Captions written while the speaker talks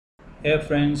Hey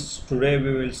friends, today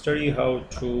we will study how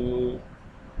to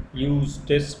use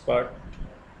DiskPart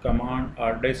command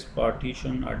or disk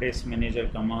partition or disk manager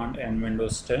command in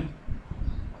Windows 10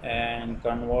 and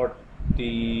convert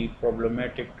the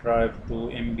problematic drive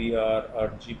to MBR or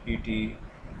GPT.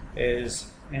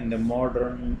 Is in the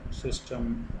modern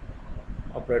system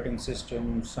operating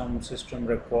system, some system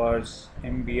requires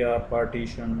MBR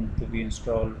partition to be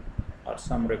installed or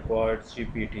some requires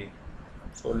GPT.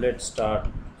 So let's start.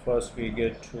 First we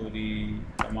get to the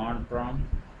command prompt.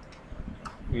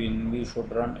 We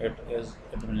should run it as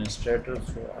administrator,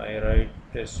 so I write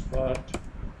DiskPart.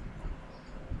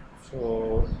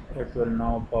 So it will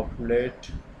now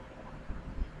populate.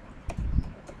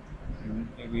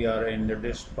 We are in the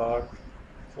DiskPart,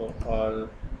 so I'll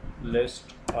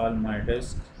list all my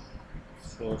disks.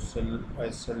 So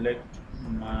I select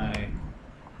my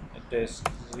disk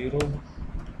 0.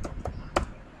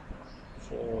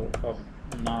 So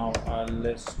now I'll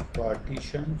list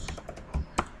partitions.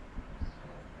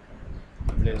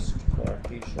 List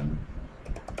partition.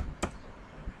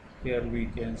 Here we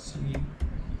can see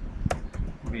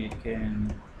we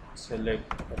can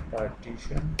select a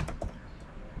partition.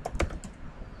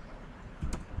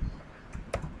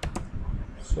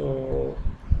 So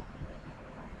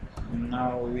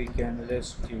now we can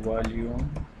list the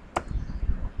volume,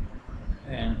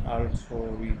 and also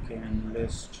we can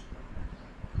list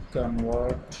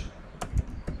convert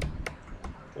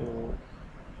to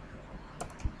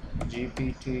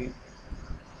GPT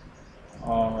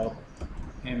or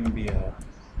MBR.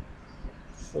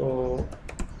 So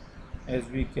as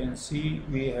we can see,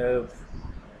 we have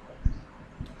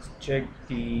checked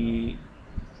the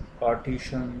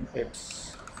partition,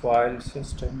 its file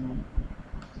system,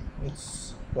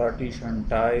 its partition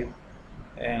type,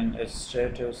 and its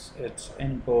status, its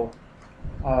info,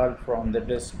 all from the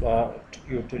DiskPart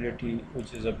utility,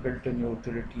 which is a built-in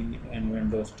utility in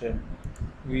Windows 10.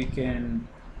 We can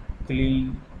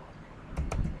clean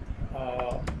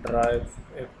drive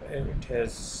if it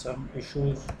has some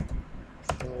issues.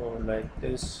 So like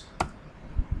this,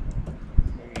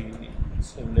 we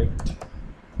select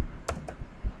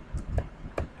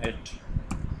it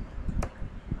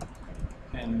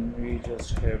and we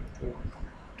just have to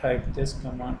type this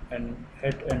command and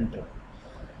hit enter.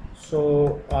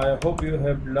 So I hope you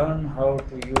have learned how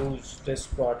to use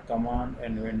DiskPart command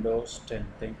in Windows 10.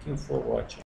 Thank you for watching.